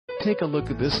Take a look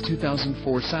at this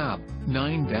 2004 Saab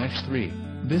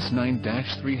 9-3. This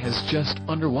 9-3 has just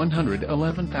under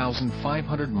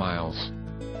 111,500 miles.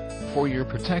 For your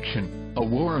protection, a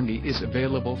warranty is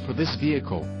available for this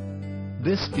vehicle.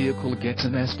 This vehicle gets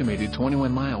an estimated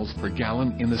 21 miles per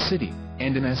gallon in the city,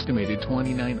 and an estimated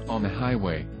 29 on the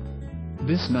highway.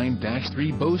 This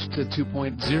 9-3 boasts a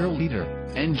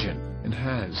 2.0-liter engine, and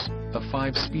has a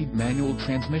 5-speed manual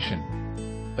transmission.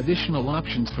 Additional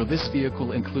options for this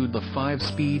vehicle include the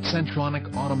 5-speed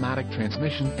Centronic automatic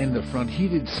transmission and the front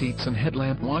heated seats and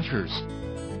headlamp washers.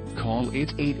 Call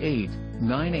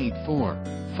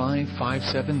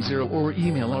 888-984-5570 or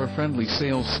email our friendly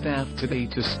sales staff today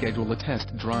to schedule a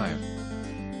test drive.